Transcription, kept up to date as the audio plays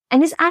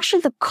And it's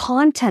actually the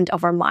content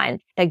of our mind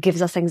that gives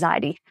us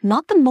anxiety,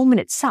 not the moment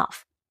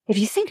itself. If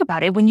you think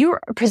about it, when you're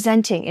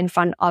presenting in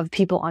front of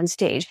people on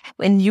stage,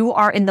 when you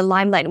are in the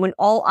limelight, when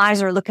all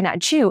eyes are looking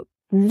at you,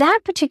 that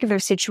particular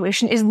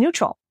situation is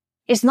neutral.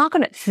 It's not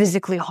going to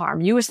physically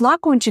harm you. It's not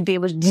going to be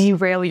able to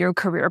derail your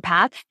career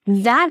path.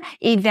 That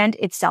event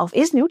itself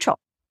is neutral.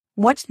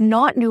 What's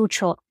not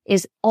neutral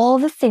is all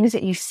the things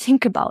that you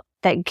think about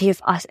that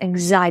give us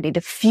anxiety, the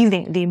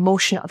feeling, the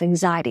emotion of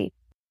anxiety.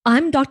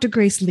 I'm Dr.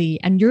 Grace Lee,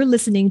 and you're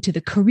listening to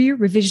the Career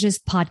Revisionist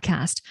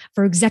Podcast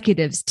for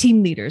executives,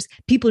 team leaders,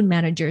 people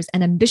managers,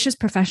 and ambitious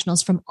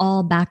professionals from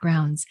all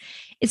backgrounds.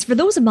 It's for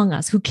those among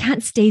us who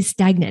can't stay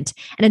stagnant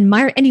and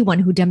admire anyone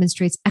who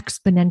demonstrates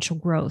exponential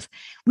growth.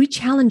 We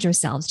challenge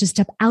ourselves to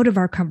step out of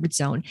our comfort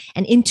zone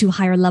and into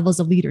higher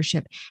levels of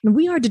leadership, and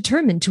we are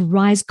determined to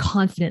rise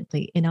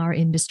confidently in our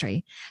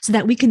industry so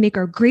that we can make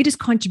our greatest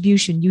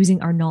contribution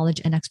using our knowledge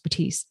and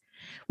expertise.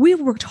 We have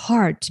worked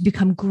hard to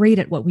become great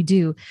at what we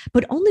do,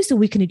 but only so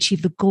we can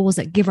achieve the goals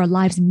that give our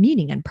lives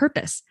meaning and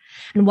purpose.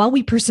 And while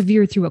we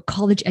persevere through a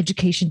college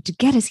education to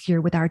get us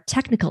here with our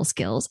technical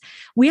skills,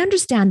 we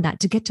understand that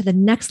to get to the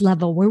next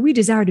level where we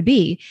desire to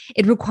be,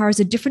 it requires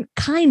a different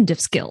kind of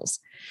skills.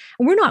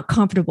 And we're not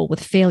comfortable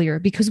with failure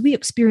because we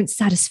experience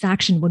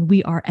satisfaction when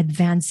we are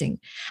advancing.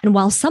 And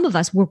while some of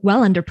us work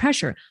well under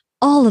pressure,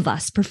 all of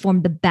us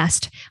perform the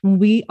best when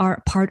we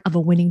are part of a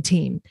winning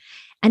team.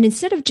 And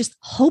instead of just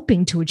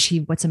hoping to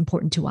achieve what's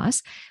important to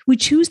us, we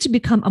choose to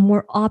become a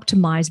more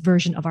optimized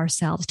version of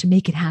ourselves to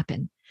make it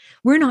happen.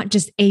 We're not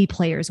just A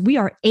players, we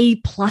are A+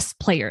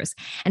 players,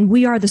 and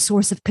we are the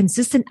source of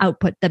consistent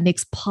output that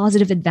makes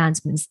positive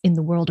advancements in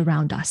the world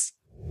around us.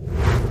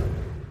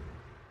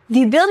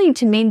 The ability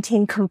to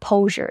maintain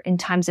composure in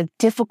times of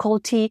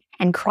difficulty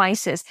and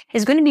crisis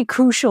is going to be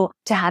crucial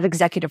to have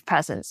executive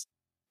presence.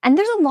 And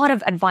there's a lot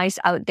of advice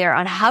out there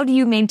on how do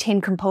you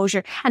maintain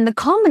composure. And the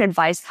common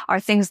advice are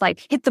things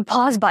like hit the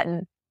pause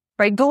button,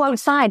 right? Go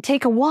outside,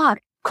 take a walk,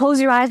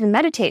 close your eyes and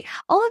meditate.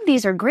 All of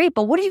these are great,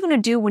 but what are you going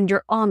to do when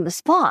you're on the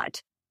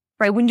spot,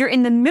 right? When you're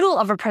in the middle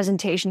of a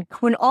presentation,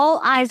 when all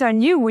eyes are on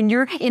you, when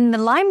you're in the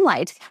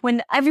limelight,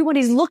 when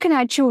everybody's looking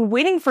at you and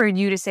waiting for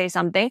you to say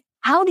something,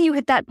 how do you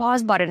hit that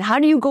pause button? How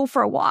do you go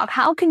for a walk?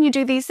 How can you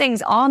do these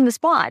things on the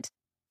spot?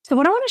 So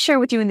what I want to share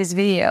with you in this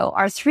video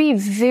are 3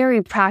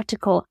 very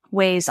practical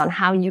ways on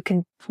how you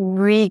can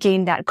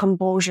regain that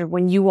composure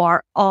when you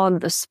are on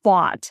the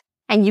spot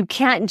and you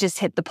can't just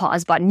hit the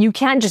pause button. You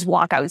can't just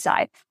walk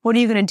outside. What are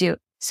you going to do?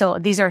 So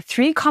these are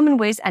 3 common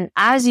ways. And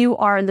as you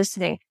are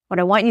listening, what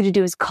I want you to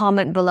do is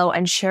comment below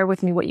and share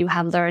with me what you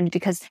have learned,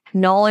 because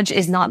knowledge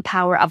is not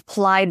power.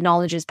 Applied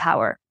knowledge is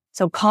power.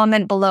 So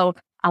comment below.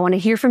 I want to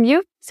hear from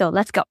you. So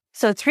let's go.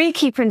 So 3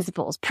 key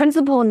principles.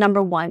 Principle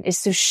number 1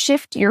 is to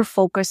shift your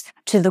focus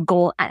to the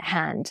goal at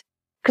hand.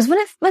 Because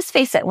let's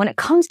face it, when it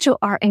comes to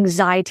our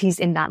anxieties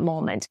in that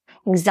moment,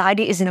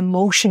 anxiety is an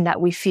emotion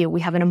that we feel.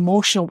 We have an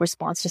emotional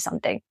response to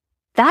something.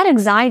 That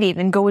anxiety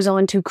then goes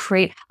on to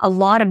create a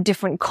lot of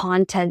different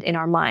content in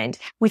our mind.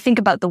 We think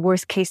about the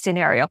worst case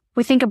scenario.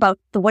 We think about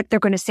what they're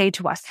going to say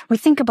to us. We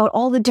think about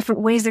all the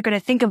different ways they're going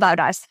to think about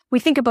us. We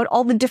think about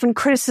all the different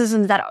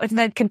criticisms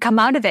that can come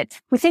out of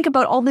it. We think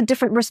about all the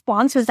different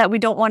responses that we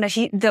don't want to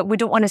see,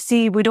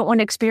 we don't want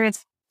to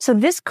experience. So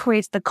this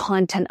creates the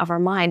content of our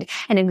mind,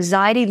 and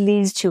anxiety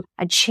leads to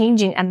a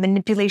changing and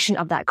manipulation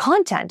of that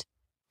content.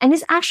 And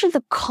it's actually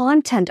the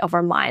content of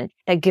our mind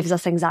that gives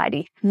us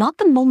anxiety, not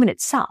the moment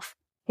itself.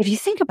 If you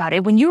think about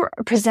it, when you're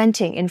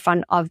presenting in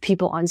front of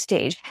people on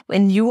stage,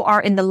 when you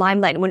are in the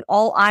limelight, when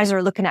all eyes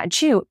are looking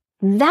at you,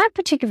 that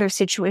particular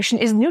situation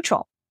is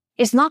neutral.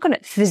 It's not going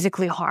to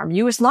physically harm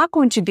you. It's not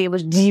going to be able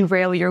to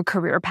derail your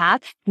career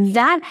path.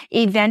 That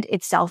event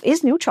itself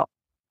is neutral.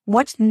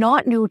 What's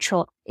not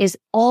neutral is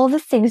all the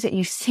things that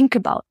you think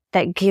about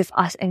that give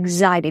us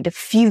anxiety, the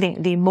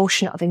feeling, the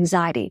emotion of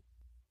anxiety.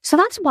 So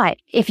that's why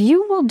if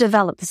you will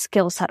develop the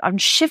skill set on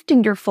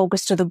shifting your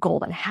focus to the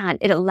goal at hand,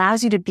 it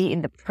allows you to be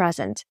in the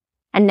present.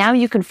 And now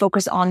you can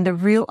focus on the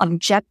real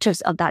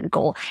objectives of that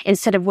goal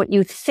instead of what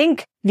you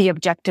think the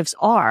objectives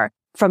are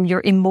from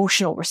your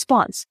emotional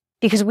response.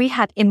 Because we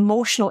have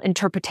emotional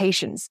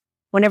interpretations.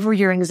 Whenever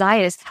you're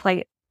anxious,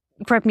 like,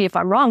 correct me if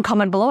I'm wrong,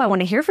 comment below, I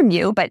want to hear from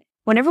you. But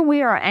whenever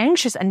we are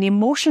anxious and the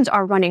emotions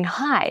are running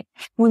high,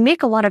 we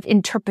make a lot of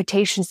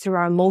interpretations through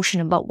our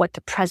emotion about what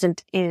the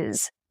present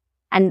is.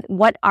 And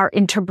what our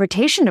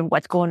interpretation of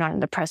what's going on in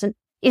the present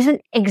isn't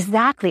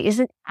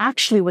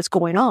actually what's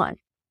going on.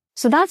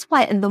 So that's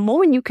why in the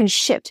moment you can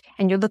shift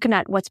and you're looking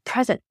at what's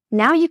present,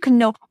 now you can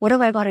know, what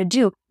do I got to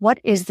do? What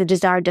is the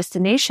desired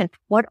destination?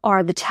 What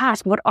are the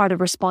tasks? What are the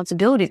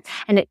responsibilities?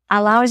 And it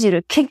allows you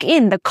to kick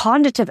in the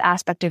cognitive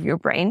aspect of your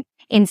brain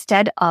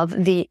instead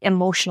of the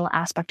emotional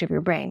aspect of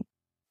your brain.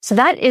 So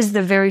that is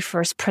the very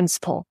first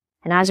principle.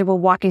 And as we're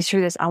walking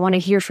through this, I want to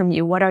hear from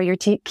you. What are your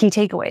key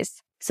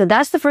takeaways? So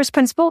that's the first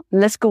principle.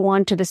 Let's go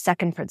on to the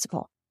second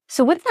principle.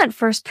 So with that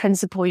first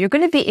principle, you're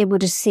going to be able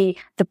to see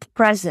the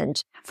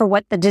present for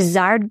what the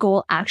desired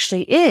goal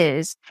actually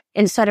is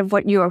instead of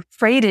what you're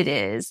afraid it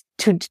is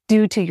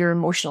due to your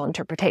emotional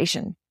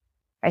interpretation.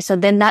 right? So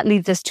then that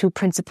leads us to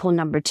principle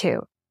number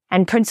 2.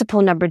 And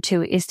principle number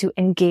 2 is to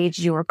engage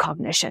your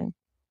cognition.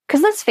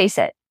 Because let's face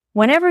it,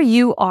 whenever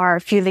you are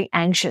feeling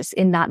anxious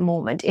in that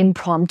moment,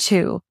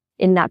 impromptu,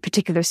 in that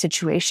particular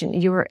situation,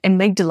 your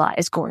amygdala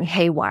is going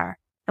haywire.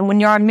 And when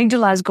your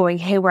amygdala is going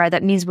haywire,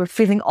 that means we're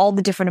feeling all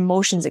the different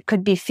emotions. It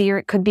could be fear,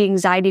 it could be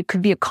anxiety, it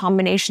could be a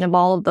combination of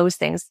all of those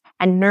things.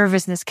 And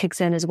nervousness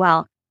kicks in as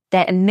well.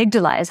 That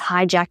amygdala is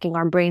hijacking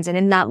our brains. And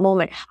in that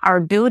moment, our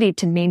ability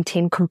to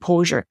maintain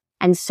composure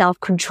and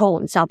self-control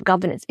and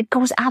self-governance, it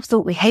goes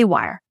absolutely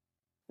haywire.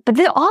 But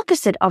the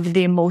opposite of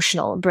the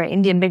emotional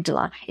brain, the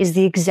amygdala, is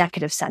the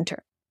executive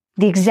center.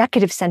 The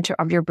executive center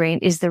of your brain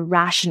is the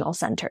rational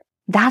center.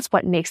 That's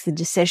what makes the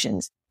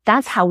decisions.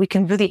 That's how we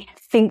can really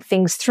think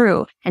things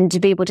through and to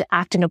be able to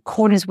act in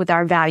accordance with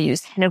our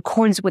values, in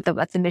accordance with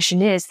what the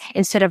mission is,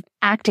 instead of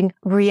acting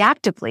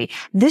reactively.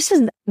 This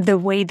is the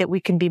way that we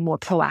can be more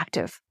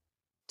proactive.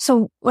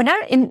 So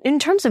in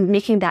terms of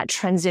making that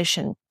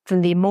transition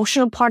from the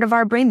emotional part of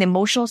our brain, the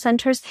emotional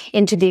centers,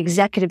 into the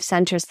executive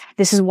centers,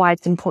 this is why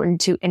it's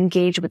important to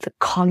engage with the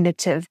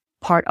cognitive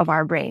part of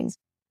our brains.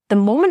 The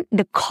moment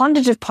the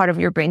cognitive part of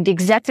your brain, the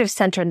executive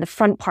center and the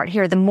front part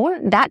here, the more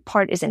that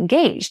part is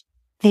engaged,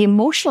 the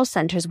emotional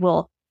centers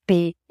will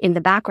be in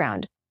the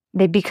background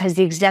because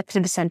the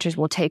executive centers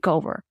will take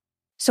over.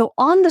 So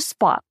on the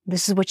spot,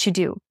 this is what you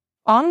do.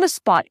 On the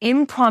spot,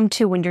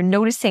 impromptu, when you're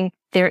noticing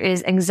there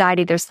is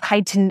anxiety, there's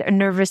heightened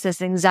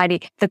nervousness,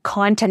 anxiety, the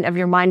content of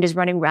your mind is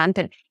running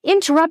rampant,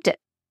 interrupt it,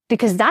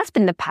 because that's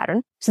been the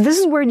pattern. So this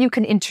is where you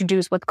can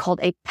introduce what's called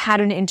a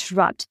pattern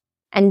interrupt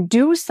and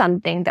do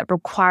something that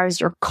requires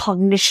your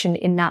cognition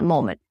in that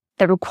moment,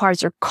 that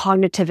requires your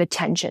cognitive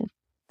attention.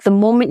 The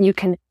moment you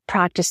can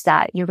practice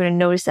that, you're going to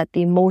notice that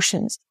the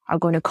emotions are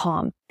going to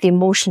calm. The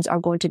emotions are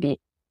going to be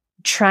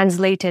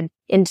translated.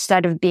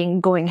 Instead of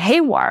going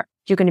haywire,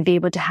 you're going to be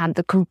able to have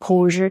the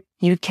composure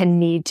you can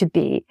need to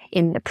be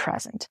in the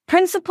present.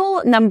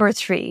 Principle number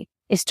 3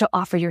 is to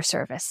offer your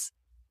service.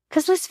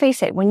 Because let's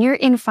face it, when you're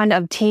in front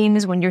of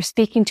teams, when you're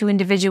speaking to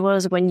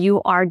individuals, when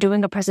you are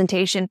doing a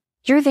presentation,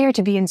 you're there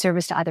to be in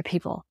service to other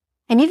people.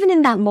 And even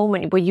in that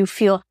moment where you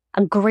feel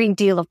a great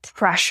deal of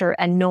pressure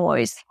and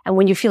noise, and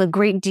when you feel a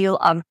great deal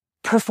of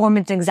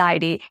performance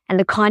anxiety and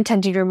the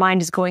content of your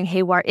mind is going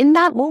haywire, in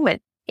that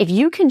moment, if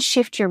you can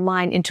shift your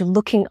mind into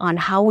looking on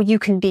how you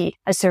can be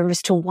a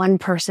service to one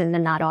person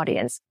in that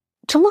audience,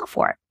 to look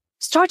for it.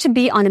 Start to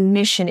be on a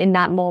mission in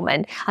that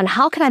moment on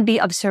how can I be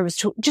of service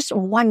to just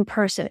one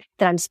person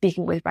that I'm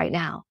speaking with right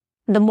now.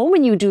 The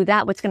moment you do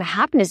that, what's going to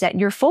happen is that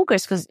your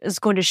focus is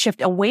going to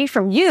shift away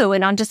from you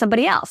and onto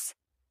somebody else.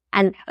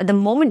 And the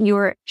moment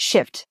your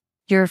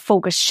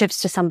focus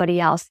shifts to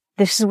somebody else,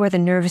 this is where the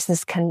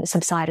nervousness can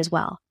subside as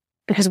well.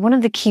 Because one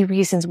of the key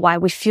reasons why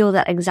we feel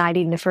that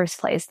anxiety in the first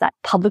place, that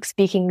public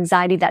speaking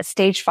anxiety, that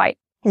stage fright,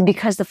 is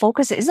because the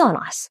focus is on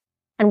us.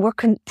 And we're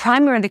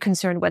primarily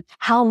concerned with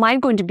how am I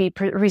going to be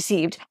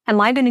received?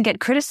 Am I going to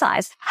get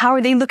criticized? How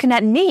are they looking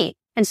at me?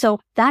 And so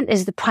that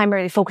is the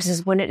primary focus,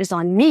 is when it is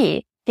on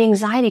me, the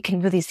anxiety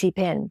can really seep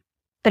in.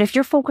 But if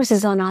your focus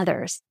is on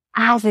others,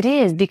 as it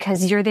is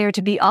because you're there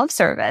to be of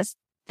service,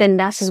 then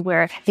this is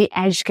where the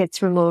edge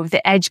gets removed,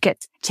 the edge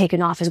gets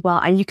taken off as well,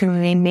 and you can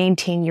really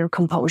maintain your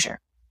composure.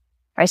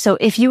 Right? So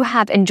if you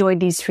have enjoyed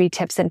these 3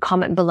 tips, then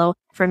comment below.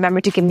 Remember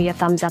to give me a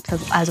thumbs up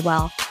as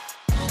well.